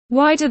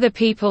Why do the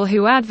people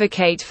who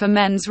advocate for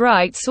men's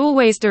rights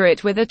always do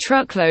it with a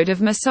truckload of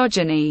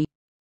misogyny?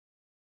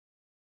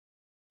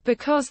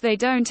 Because they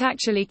don't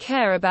actually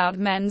care about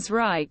men's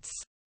rights.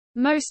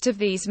 Most of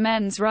these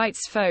men's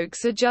rights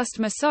folks are just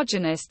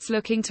misogynists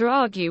looking to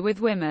argue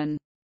with women.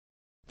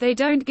 They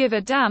don't give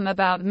a damn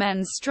about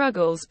men's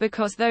struggles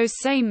because those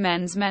same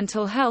men's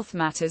mental health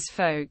matters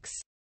folks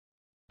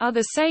are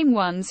the same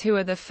ones who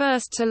are the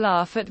first to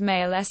laugh at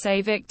male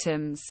SA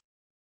victims,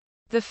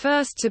 the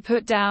first to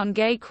put down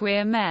gay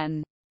queer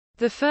men,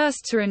 the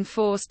first to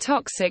enforce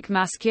toxic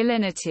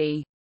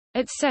masculinity,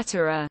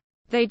 etc.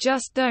 They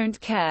just don't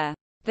care.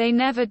 They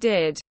never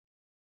did.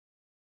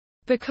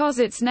 Because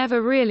it's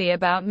never really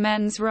about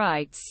men's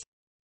rights.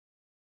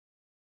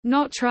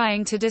 Not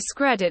trying to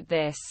discredit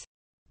this.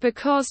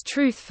 Because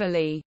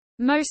truthfully,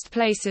 most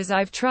places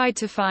I've tried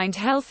to find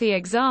healthy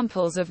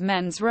examples of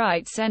men's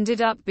rights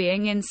ended up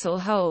being incel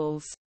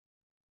holes.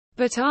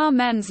 But our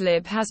men's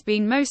lib has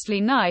been mostly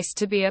nice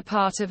to be a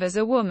part of as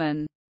a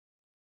woman.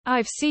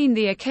 I've seen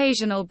the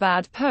occasional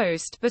bad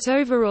post, but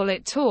overall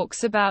it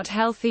talks about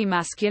healthy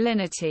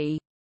masculinity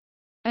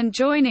and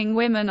joining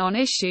women on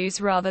issues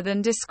rather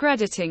than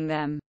discrediting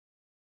them.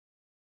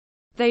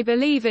 They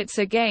believe it's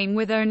a game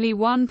with only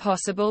one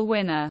possible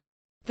winner.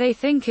 They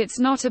think it's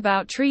not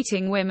about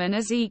treating women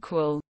as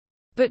equal,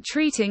 but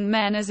treating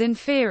men as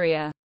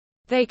inferior.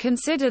 They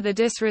consider the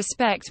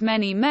disrespect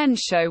many men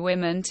show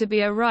women to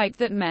be a right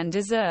that men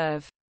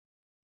deserve.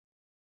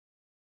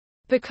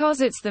 Because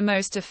it's the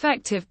most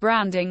effective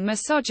branding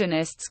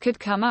misogynists could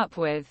come up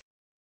with.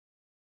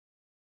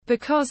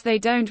 Because they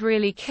don't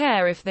really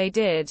care if they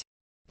did.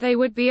 They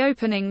would be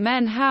opening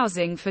men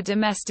housing for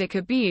domestic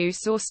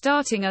abuse or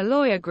starting a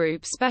lawyer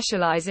group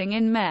specializing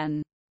in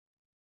men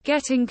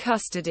getting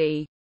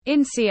custody.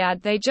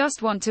 INSEAD, they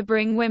just want to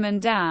bring women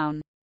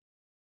down.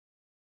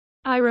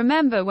 I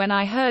remember when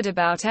I heard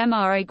about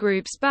MRA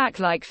groups back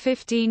like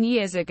 15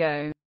 years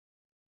ago.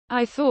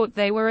 I thought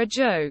they were a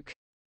joke.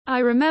 I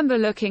remember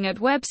looking at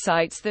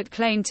websites that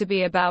claimed to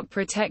be about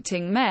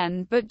protecting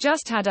men but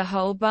just had a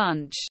whole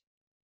bunch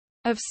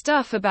of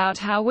stuff about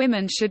how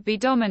women should be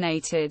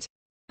dominated,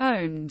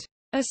 owned,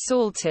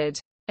 assaulted,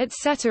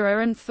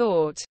 etc. and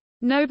thought,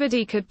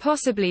 nobody could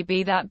possibly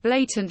be that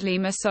blatantly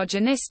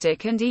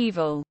misogynistic and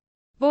evil.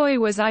 Boy,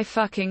 was I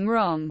fucking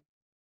wrong.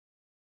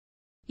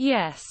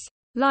 Yes.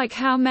 Like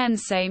how men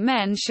say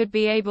men should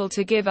be able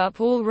to give up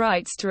all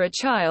rights to a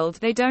child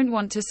they don't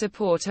want to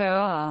support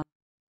or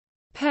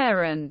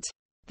parent.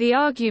 The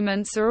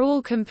arguments are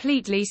all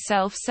completely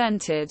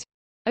self-centered,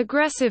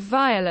 aggressive,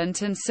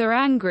 violent, and so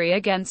angry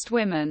against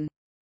women.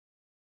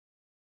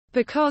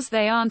 Because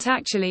they aren't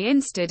actually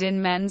interested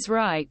in men's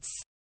rights.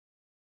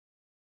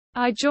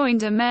 I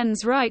joined a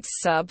men's rights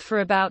sub for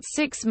about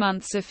 6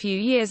 months a few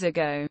years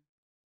ago.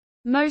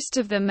 Most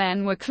of the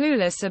men were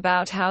clueless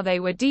about how they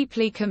were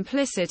deeply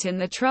complicit in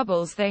the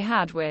troubles they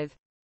had with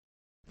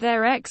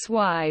their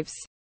ex-wives.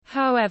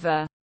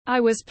 However, I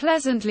was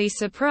pleasantly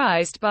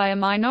surprised by a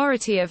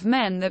minority of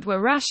men that were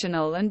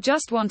rational and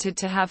just wanted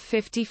to have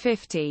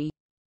 50-50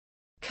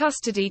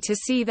 custody to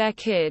see their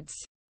kids.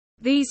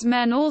 These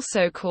men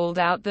also called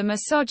out the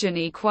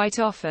misogyny quite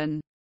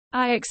often.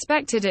 I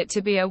expected it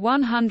to be a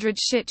 100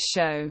 shit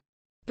show.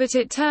 But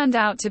it turned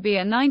out to be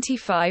a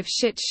 95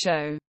 shit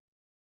show.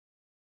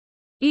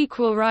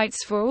 Equal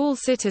rights for all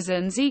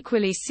citizens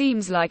equally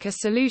seems like a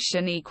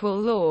solution. Equal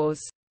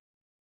laws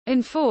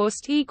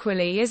enforced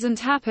equally isn't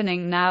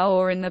happening now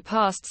or in the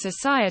past.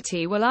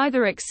 Society will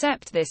either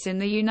accept this in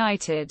the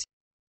United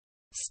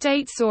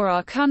States or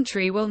our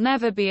country will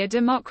never be a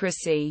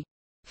democracy.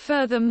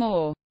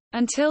 Furthermore,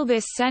 until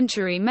this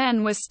century,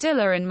 men were still,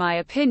 in my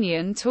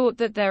opinion, taught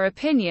that their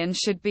opinion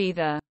should be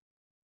the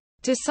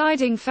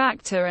deciding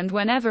factor, and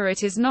whenever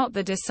it is not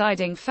the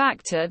deciding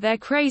factor, they're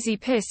crazy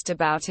pissed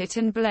about it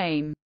and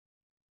blame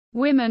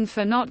women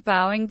for not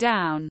bowing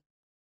down.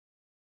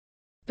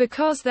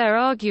 Because they're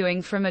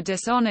arguing from a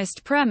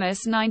dishonest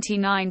premise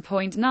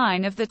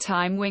 99.9% of the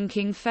time.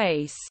 Winking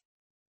face.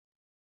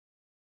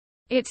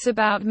 It's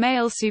about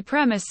male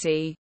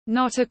supremacy,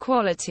 not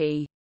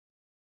equality.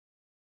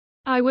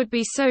 I would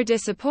be so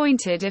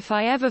disappointed if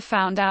I ever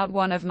found out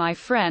one of my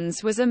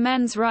friends was a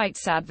men's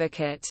rights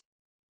advocate.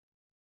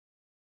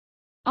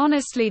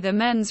 Honestly, the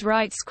men's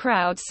rights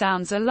crowd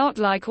sounds a lot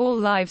like All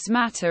Lives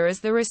Matter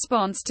as the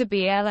response to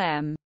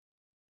BLM.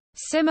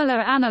 Similar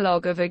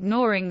analog of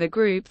ignoring the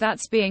group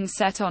that's being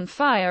set on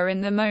fire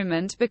in the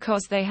moment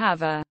because they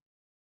have a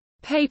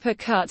paper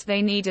cut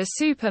they need a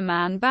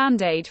Superman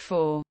band-aid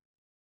for.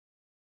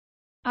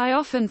 I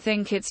often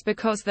think it's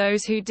because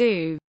those who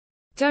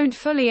don't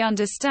fully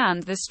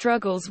understand the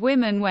struggles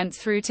women went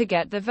through to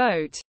get the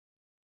vote.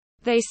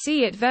 They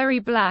see it very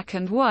black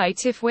and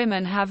white. If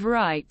women have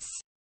rights,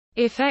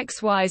 if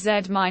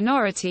XYZ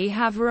minority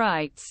have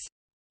rights,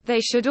 they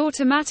should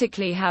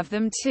automatically have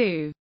them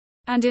too.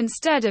 And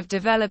instead of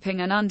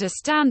developing an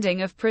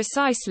understanding of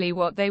precisely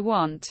what they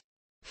want,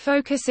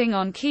 focusing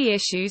on key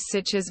issues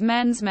such as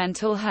men's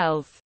mental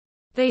health,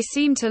 they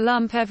seem to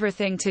lump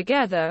everything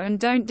together and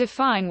don't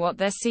define what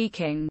they're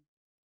seeking.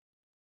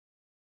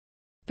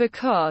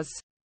 Because,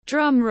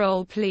 drum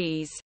roll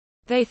please,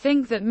 they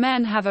think that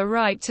men have a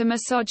right to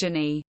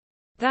misogyny.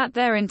 That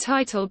they're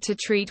entitled to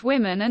treat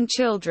women and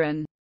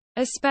children,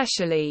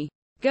 especially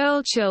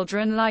girl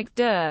children, like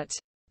dirt.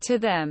 To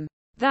them,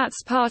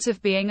 that's part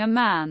of being a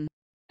man.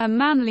 A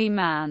manly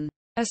man.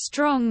 A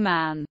strong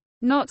man.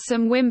 Not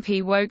some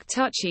wimpy woke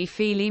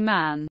touchy-feely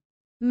man.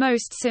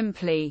 Most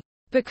simply,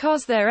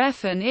 because they're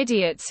effing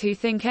idiots who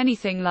think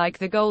anything like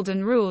the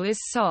golden rule is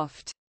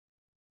soft.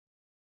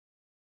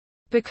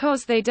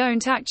 Because they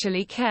don't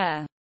actually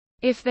care.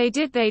 If they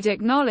did, they'd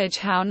acknowledge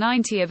how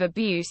 90% of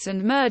abuse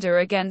and murder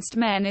against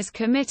men is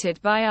committed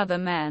by other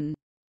men.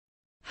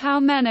 How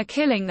men are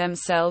killing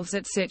themselves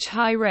at such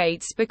high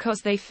rates because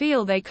they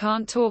feel they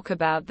can't talk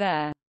about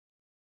their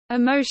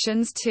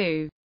emotions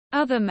to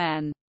other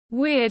men.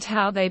 Weird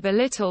how they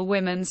belittle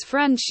women's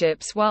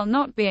friendships while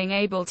not being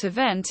able to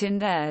vent in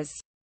theirs.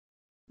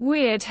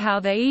 Weird how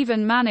they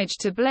even manage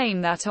to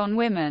blame that on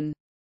women.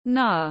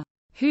 Nah.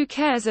 Who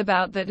cares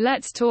about that?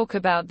 Let's talk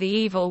about the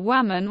evil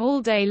woman all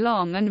day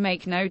long and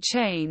make no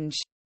change.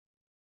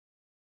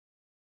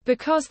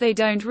 Because they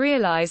don't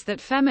realize that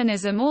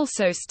feminism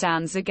also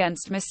stands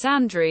against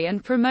misandry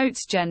and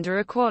promotes gender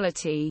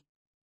equality.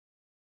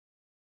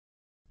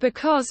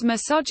 Because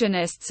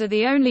misogynists are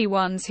the only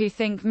ones who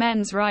think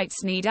men's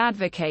rights need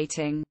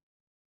advocating.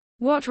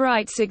 What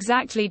rights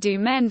exactly do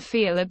men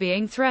feel are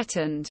being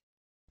threatened?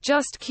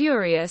 Just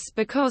curious,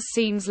 because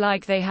seems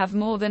like they have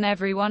more than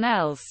everyone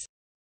else.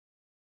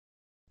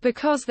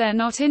 Because they're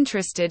not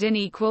interested in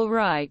equal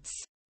rights.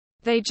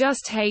 They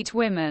just hate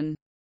women.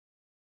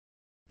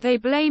 They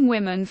blame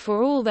women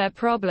for all their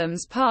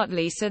problems,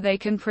 partly so they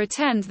can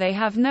pretend they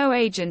have no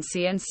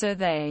agency, and so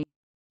they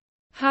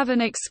have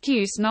an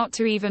excuse not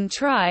to even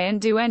try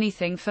and do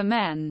anything for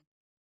men.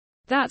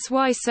 That's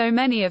why so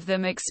many of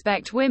them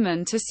expect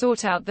women to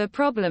sort out their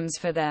problems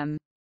for them.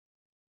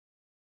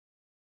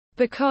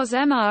 Because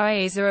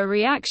MRAs are a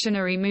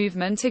reactionary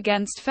movement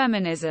against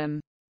feminism.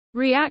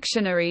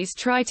 Reactionaries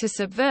try to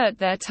subvert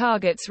their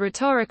targets'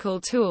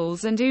 rhetorical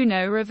tools and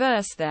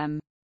reverse them.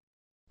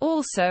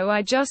 Also,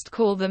 I just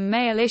call them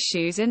male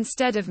issues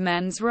instead of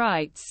men's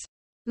rights.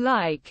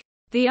 Like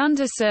the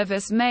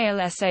underservice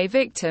male SA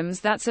victims,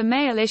 that's a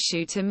male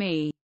issue to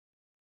me.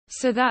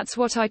 So that's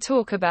what I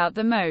talk about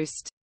the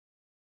most.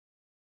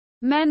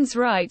 Men's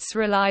rights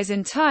relies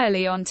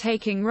entirely on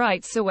taking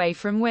rights away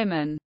from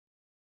women.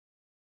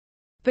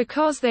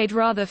 Because they'd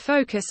rather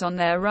focus on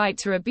their right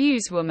to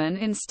abuse women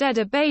instead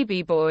of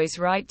baby boy's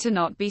right to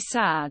not be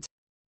sad.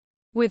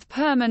 With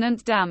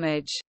permanent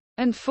damage.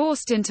 And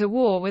forced into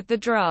war with the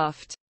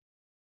draft.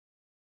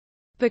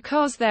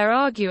 Because they're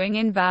arguing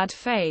in bad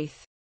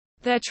faith.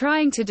 They're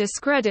trying to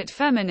discredit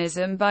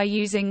feminism by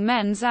using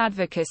men's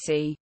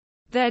advocacy.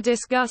 They're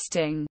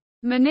disgusting,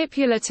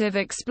 manipulative,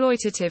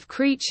 exploitative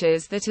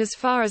creatures that, as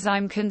far as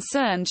I'm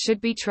concerned, should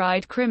be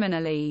tried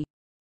criminally.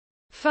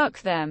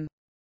 Fuck them.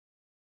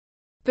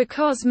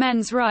 Because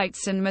men's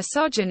rights and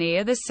misogyny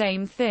are the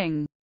same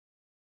thing.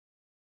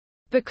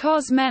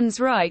 Because men's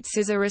rights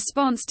is a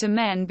response to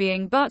men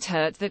being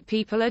butthurt that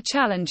people are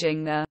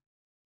challenging the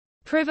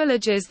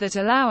privileges that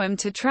allow them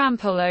to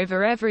trample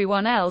over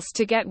everyone else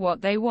to get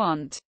what they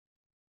want.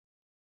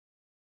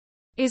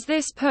 Is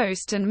this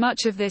post and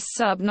much of this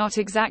sub not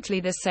exactly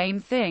the same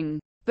thing,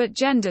 but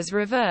genders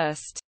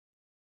reversed?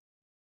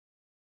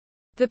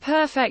 The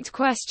perfect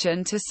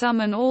question to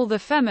summon all the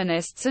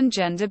feminists and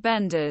gender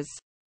benders.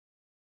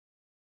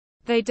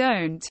 They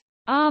don't.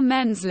 Our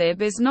men's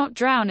lib is not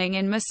drowning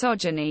in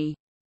misogyny.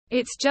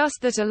 It's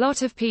just that a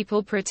lot of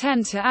people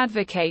pretend to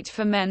advocate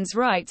for men's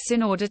rights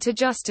in order to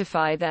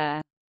justify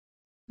their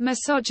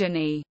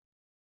misogyny.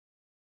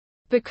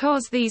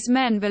 Because these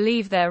men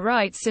believe their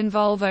rights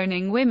involve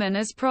owning women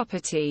as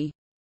property.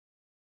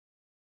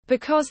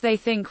 Because they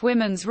think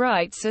women's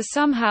rights are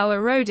somehow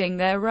eroding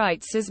their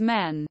rights as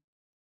men.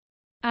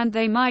 And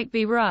they might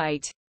be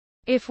right.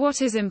 If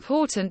what is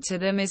important to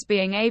them is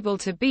being able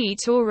to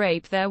beat or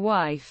rape their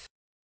wife,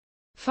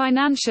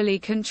 financially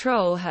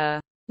control her,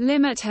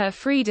 limit her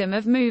freedom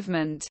of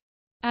movement,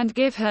 and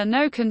give her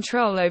no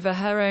control over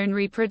her own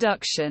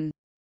reproduction.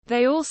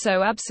 They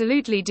also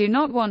absolutely do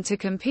not want to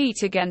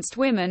compete against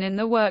women in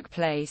the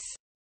workplace,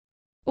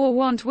 or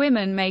want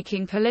women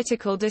making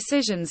political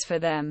decisions for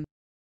them.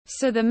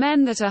 So the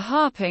men that are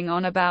harping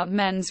on about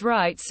men's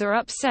rights are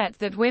upset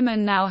that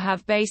women now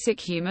have basic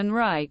human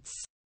rights.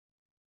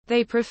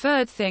 They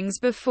preferred things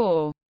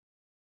before.